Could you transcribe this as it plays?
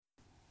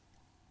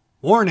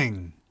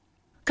Warning!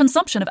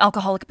 Consumption of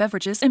alcoholic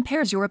beverages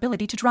impairs your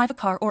ability to drive a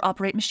car or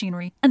operate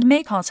machinery, and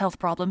may cause health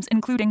problems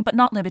including but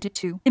not limited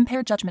to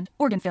impaired judgment,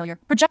 organ failure,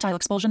 projectile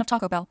expulsion of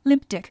Taco Bell,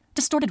 limp dick,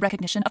 distorted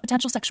recognition of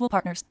potential sexual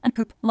partners, and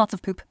poop, lots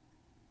of poop.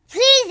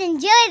 Please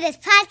enjoy this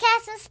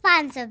podcast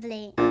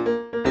responsibly.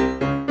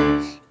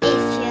 If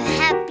you're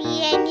happy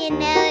and you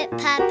know it,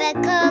 pop a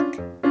Coke.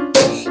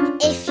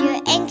 If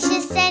you're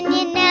anxious and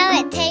you know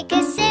it, take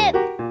a sip.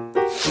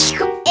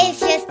 If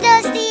you're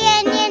thirsty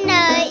and you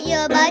know it,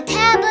 your bar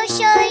will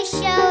surely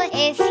show it.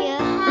 If you're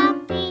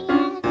happy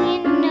and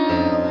you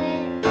know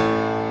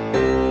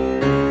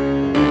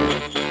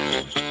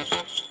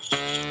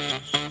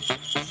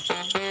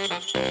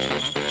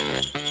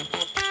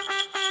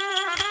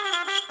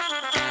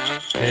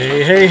it.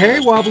 Hey,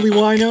 wobbly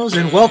winos,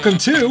 and welcome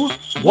to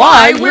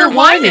Why We're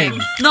Whining!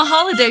 The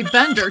holiday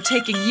bender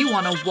taking you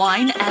on a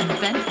wine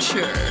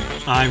adventure.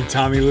 I'm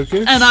Tommy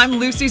Lucas. And I'm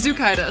Lucy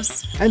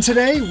Zukaitis. And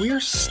today we are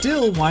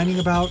still whining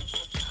about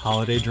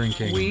holiday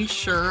drinking. We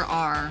sure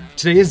are.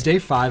 Today is day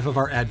 5 of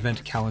our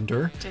Advent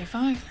calendar. Day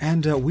 5.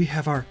 And we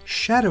have our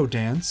shadow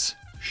dance,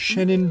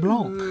 Chenin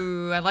Blanc.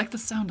 Ooh, I like the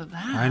sound of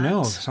that. I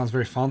know, it sounds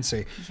very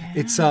fancy.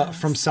 Yes. It's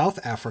from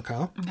South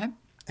Africa. Okay.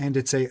 And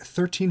it's a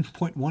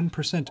 13.1%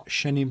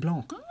 Chenin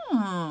Blanc.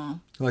 Oh.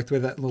 You like the way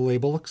that little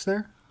label looks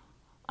there?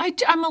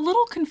 I'm a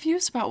little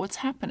confused about what's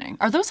happening.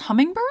 Are those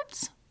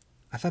hummingbirds?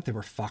 I thought they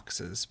were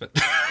foxes, but...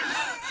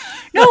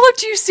 No, look,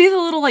 do you see the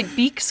little,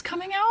 beaks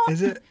coming out?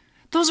 Is it?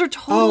 Those are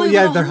totally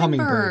they're little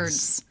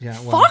hummingbirds. Yeah,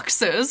 well,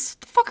 Foxes?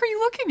 What the fuck are you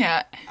looking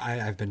at?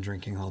 I've been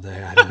drinking all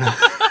day. I don't know.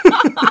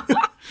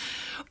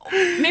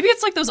 Maybe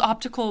it's like those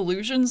optical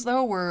illusions,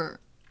 though, where,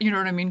 you know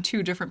what I mean,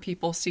 two different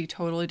people see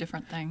totally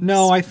different things.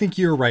 No, I think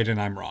you're right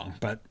and I'm wrong,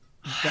 but...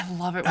 I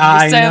love it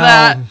when you say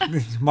that.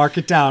 Mark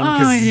it down,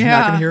 because you're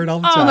not going to hear it all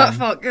the time. Oh, that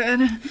felt good.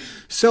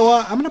 So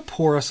I'm going to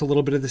pour us a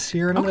little bit of this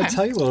here, and I'm going to Okay.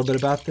 tell you a little bit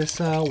about this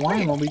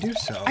wine while we do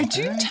so. I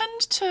do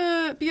tend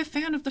to be a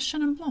fan of the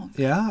Chenin Blanc.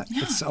 Yeah?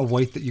 It's a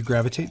white that you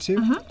gravitate to?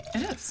 Mm-hmm.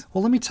 It is.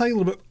 Well, let me tell you a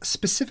little bit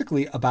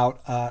specifically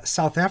about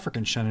South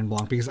African Chenin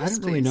Blanc, because I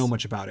didn't really know please.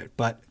 much about it.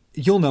 But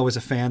you'll know as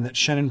a fan that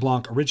Chenin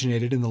Blanc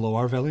originated in the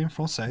Loire Valley in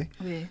France.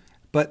 Oui.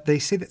 But they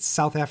say that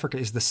South Africa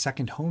is the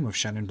second home of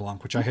Chenin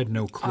Blanc, which I had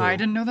no clue. I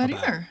didn't know that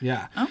about. either.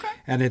 Yeah. Okay.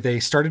 And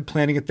they started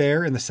planting it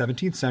there in the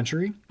 17th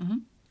century. Mm-hmm.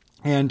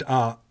 And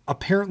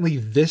apparently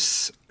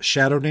this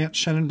Shadow Dance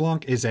Chenin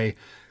Blanc is a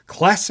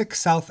classic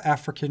South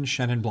African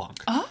Chenin Blanc.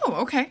 Oh,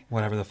 okay.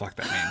 Whatever the fuck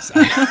that means.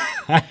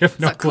 I have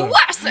no It's a clue.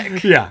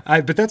 classic. Yeah,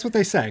 but that's what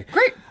they say.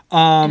 Great.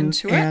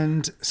 Into it.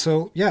 And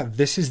so, yeah,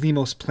 this is the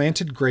most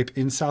planted grape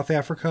in South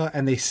Africa,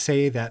 and they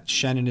say that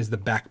Chenin is the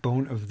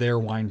backbone of their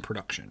wine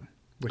production.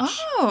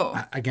 Which,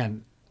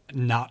 again,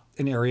 not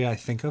an area I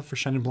think of for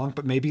Chenin Blanc,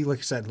 but maybe, like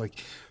I said,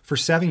 for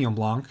Sauvignon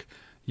Blanc,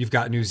 you've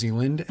got New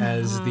Zealand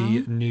as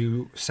the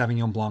new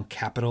Sauvignon Blanc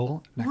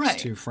capital next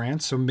to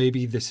France. So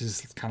maybe this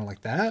is kind of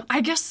like that. I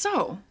guess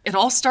so. It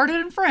all started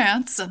in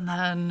France, and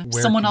then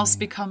someone else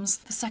becomes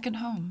the second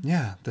home.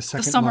 Yeah, the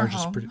second summer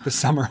largest. home. The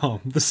summer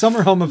home. The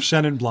summer home of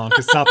Chenin Blanc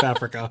is South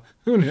Africa.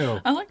 Who knew?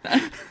 I like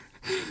that.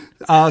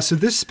 So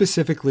this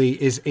specifically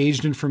is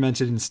aged and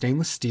fermented in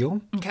stainless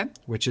steel, Okay.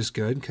 which is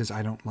good because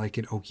I don't like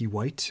it oaky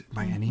white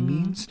by any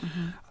means.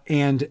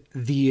 And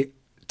the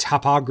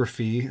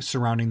topography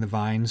surrounding the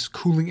vines,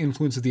 cooling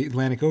influence of the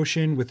Atlantic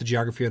Ocean with the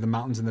geography of the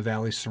mountains and the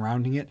valleys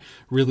surrounding it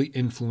really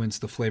influence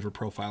the flavor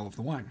profile of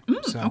the wine.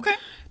 Okay.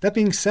 That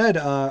being said,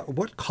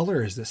 what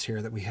color is this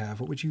here that we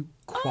have? What would you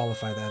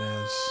qualify that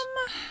as?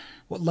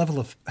 What level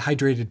of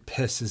hydrated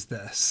piss is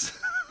this?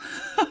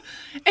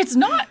 It's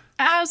not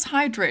as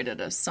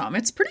hydrated as some.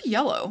 It's pretty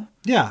yellow.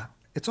 Yeah,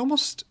 it's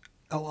almost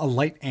a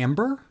light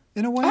amber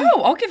in a way.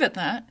 Oh, I'll give it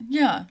that.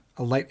 Yeah.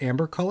 A light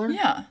amber color.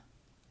 Yeah.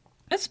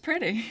 It's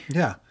pretty.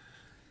 Yeah.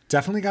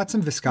 Definitely got some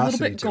A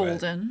viscosity little bit to it.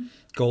 golden.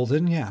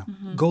 Golden, yeah.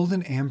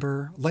 Golden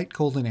amber, light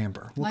golden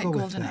amber. We'll Light go with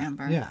golden that.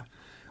 amber. Yeah.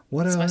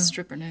 What That's my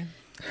stripper name.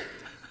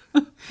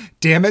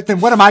 Damn it,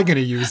 then what am I going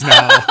to use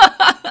now?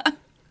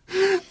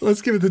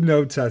 Let's give it the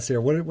nose test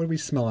here. What do we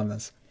smell on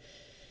this?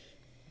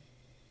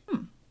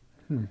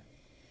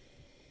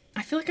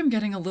 I feel like I'm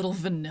getting a little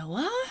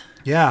vanilla.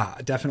 Yeah,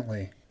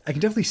 definitely. I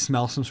can definitely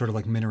smell some sort of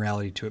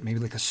minerality to it. Maybe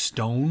like a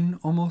stone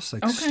almost,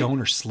 like stone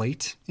or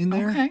slate in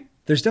there. Okay.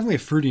 There's definitely a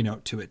fruity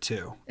note to it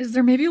too. Is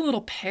there maybe a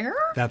little pear?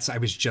 I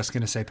was just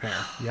going to say pear.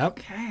 Yep.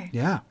 Okay.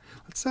 Yeah.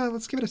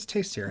 Let's give it a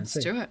taste here and see.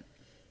 Let's do it.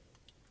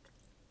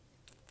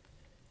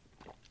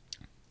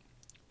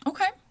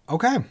 Okay.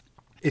 Okay.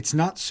 It's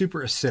not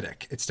super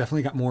acidic. It's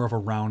definitely got more of a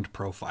round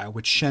profile,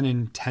 which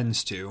Chenin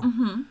tends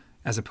to,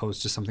 as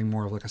opposed to something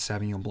more of like a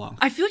Sauvignon Blanc.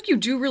 I feel like you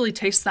do really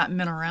taste that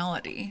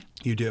minerality.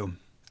 You do.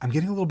 I'm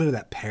getting a little bit of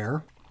that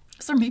pear.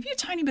 Is there maybe a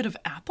tiny bit of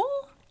apple?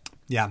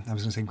 Yeah, I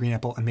was going to say green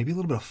apple and maybe a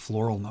little bit of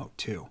floral note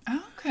too.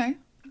 Oh, okay.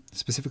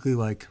 Specifically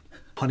like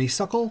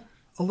honeysuckle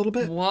a little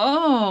bit.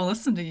 Whoa,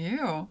 listen to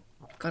you.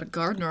 Got a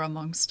gardener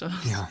amongst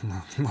us. Yeah,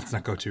 let's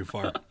not go too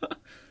far.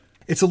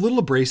 It's a little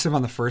abrasive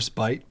on the first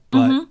bite,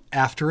 but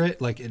after it,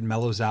 it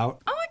mellows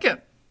out. I like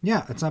it.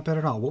 Yeah, it's not bad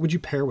at all. What would you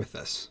pair with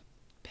this?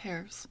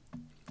 Pears.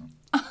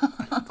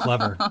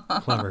 Clever.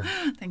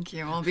 Thank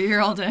you. I'll be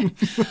here all day.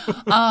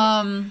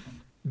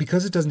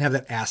 Because it doesn't have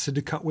that acid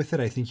to cut with it,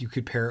 I think you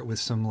could pair it with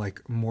some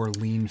like more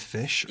lean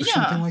fish or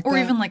something like that. Or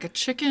even like a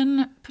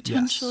chicken,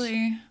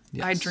 potentially.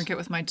 Yes. I'd drink it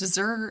with my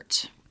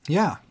dessert.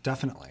 Yeah,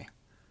 definitely.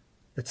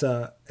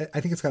 I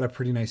think it's got a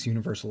pretty nice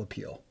universal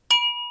appeal.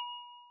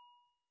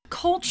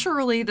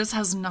 Culturally, this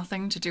has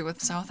nothing to do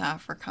with South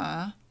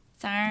Africa.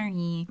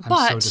 Sorry.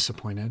 I'm so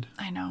disappointed.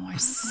 I know, I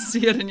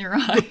see it in your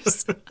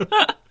eyes.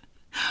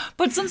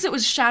 But since it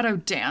was Shadow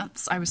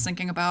Dance, I was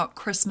thinking about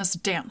Christmas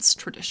dance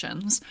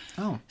traditions.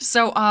 Oh.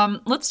 So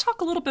let's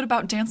talk a little bit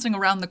about dancing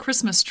around the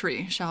Christmas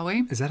tree, shall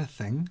we? Is that a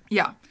thing?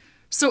 Yeah.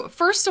 So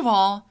first of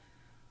all,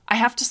 I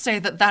have to say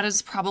that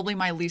is probably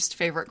my least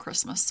favorite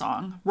Christmas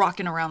song,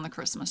 Rockin' Around the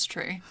Christmas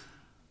Tree.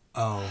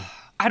 Oh.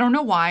 I don't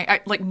know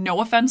why.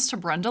 No offense to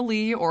Brenda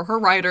Lee or her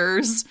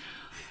writers.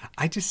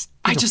 I just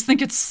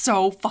think it's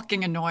so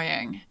fucking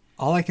annoying.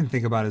 All I can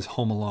think about is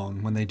Home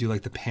Alone when they do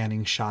like the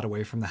panning shot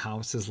away from the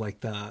house as like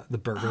the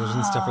burglars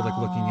and stuff are like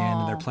looking in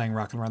and they're playing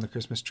Rockin' Around the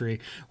Christmas Tree.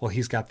 Well,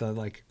 he's got the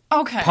like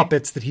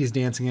puppets that he's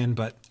dancing in,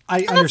 but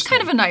I understand. That's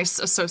kind of a nice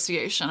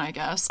association, I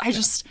guess.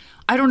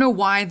 I don't know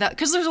why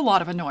because there's a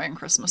lot of annoying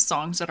Christmas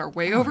songs that are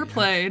way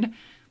overplayed. Yeah.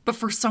 But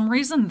for some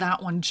reason,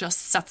 that one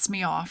just sets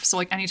me off. So,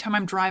 like, anytime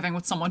I'm driving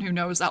with someone who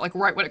knows that, like,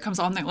 right when it comes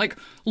on, they, like,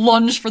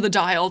 lunge for the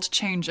dial to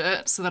change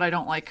it so that I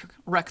don't, like,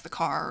 wreck the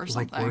car or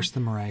something. Like, worse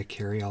than Mariah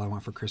Carey, All I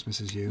Want for Christmas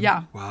Is You?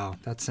 Yeah. Wow,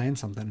 that's saying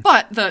something.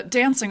 But the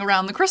dancing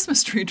around the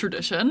Christmas tree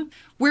tradition,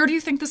 where do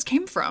you think this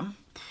came from?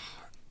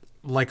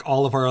 Like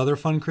all of our other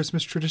fun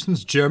Christmas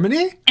traditions,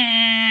 Germany?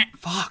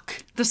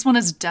 Fuck. This one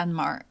is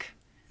Denmark.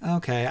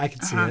 Okay, I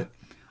can see it.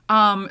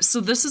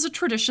 So this is a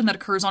tradition that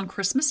occurs on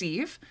Christmas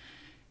Eve.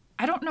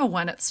 I don't know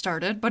when it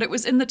started, but it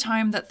was in the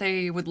time that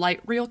they would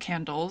light real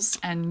candles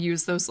and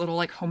use those little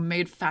like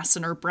homemade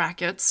fastener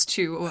brackets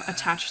to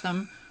attach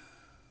them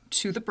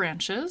to the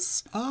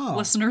branches. Oh.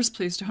 Listeners,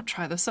 please don't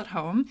try this at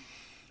home.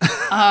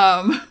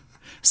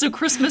 So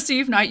Christmas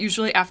Eve night,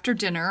 usually after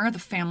dinner, the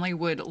family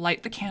would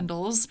light the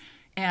candles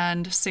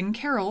and sing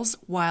carols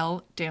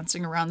while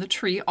dancing around the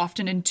tree,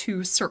 often in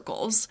 2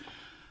 circles.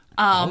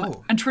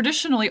 And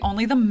traditionally,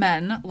 only the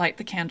men light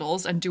the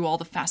candles and do all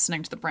the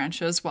fastening to the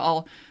branches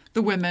while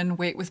the women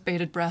wait with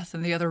bated breath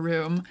in the other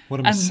room. What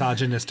a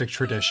misogynistic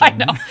tradition. I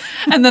know.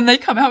 And then they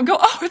come out and go,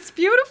 oh, it's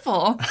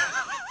beautiful.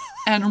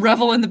 And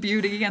revel in the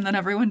beauty, and then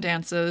everyone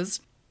dances.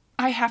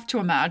 I have to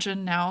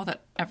imagine now that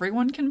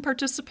everyone can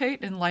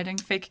participate in lighting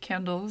fake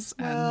candles.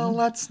 Well,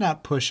 let's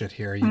not push it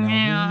here, you know.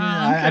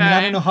 Yeah, okay. I mean, I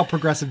don't know how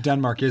progressive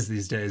Denmark is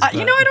these days. I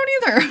don't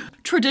either.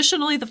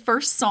 Traditionally, the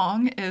first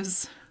song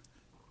is...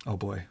 Oh,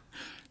 boy.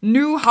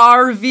 Nu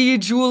har vi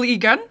jul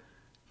igen.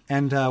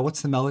 And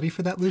what's the melody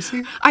for that,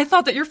 Lucy? I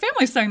thought that your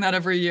family sang that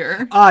every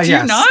year. Yes. Do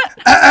you not?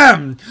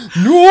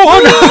 Nu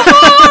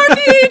har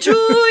vi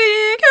jul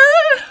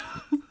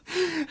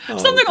igen.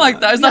 Something like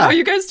that. Is that how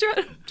you guys do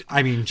it?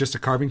 I mean, just a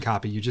carbon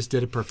copy. You just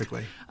did it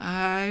perfectly.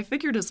 I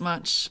figured as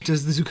much.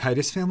 Does the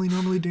Zoukaitis family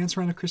normally dance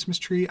around a Christmas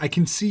tree? I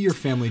can see your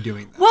family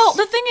doing this. Well,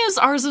 the thing is,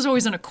 ours is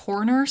always in a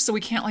corner, so we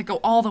can't like go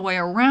all the way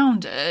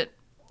around it.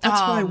 That's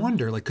why I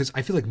wonder, like, because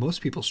I feel like most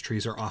people's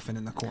trees are often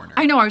in the corner.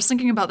 I know, I was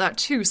thinking about that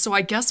too. So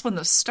I guess when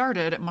this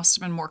started, it must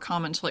have been more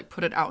common to like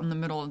put it out in the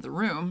middle of the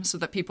room so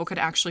that people could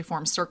actually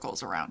form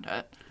circles around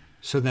it.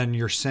 So then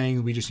you're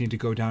saying we just need to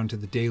go down to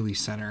the Daily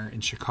Center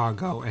in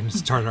Chicago and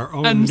start our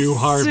own New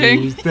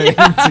Harvey thing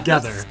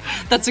together.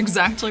 That's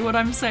exactly what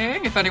I'm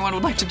saying, if anyone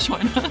would like to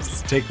join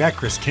us. Take that,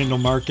 Chris Kindle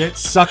Market.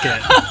 Suck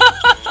it.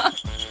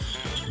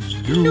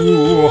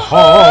 Nu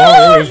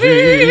har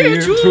vi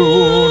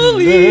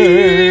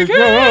tuligen.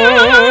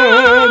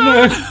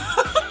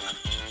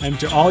 And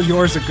to all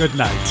yours, a good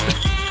night.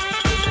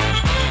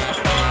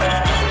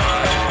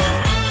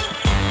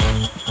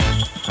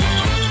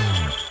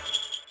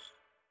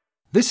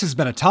 This has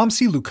been a Tom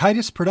C.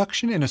 Zoukaitis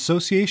production in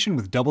association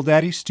with Double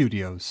Daddy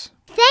Studios.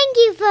 Thank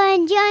you for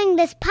enjoying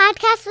this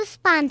podcast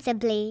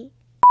responsibly.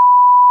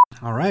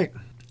 All right.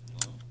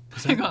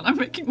 Hang on, I'm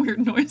making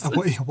weird noises.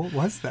 What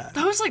was that?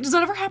 That was like, does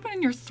that ever happen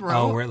in your throat?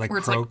 Oh, where it like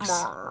croaks?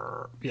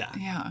 Like, yeah.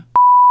 Yeah.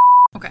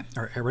 Okay.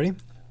 All right, ready?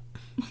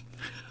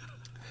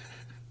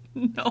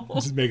 No. I'm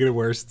just making it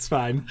worse. It's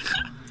fine.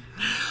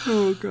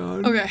 Oh,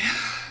 God. Okay.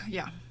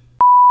 Yeah.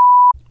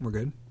 We're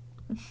good?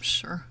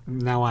 Sure.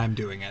 Now I'm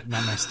doing it.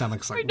 Now my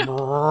stomach's like...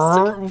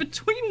 So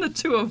between the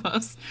two of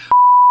us.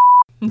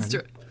 Let's do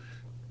it.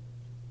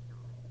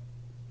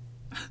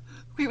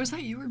 Wait, was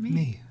that you or me?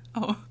 Me.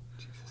 Oh.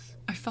 Jesus.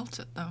 I felt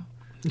it, though.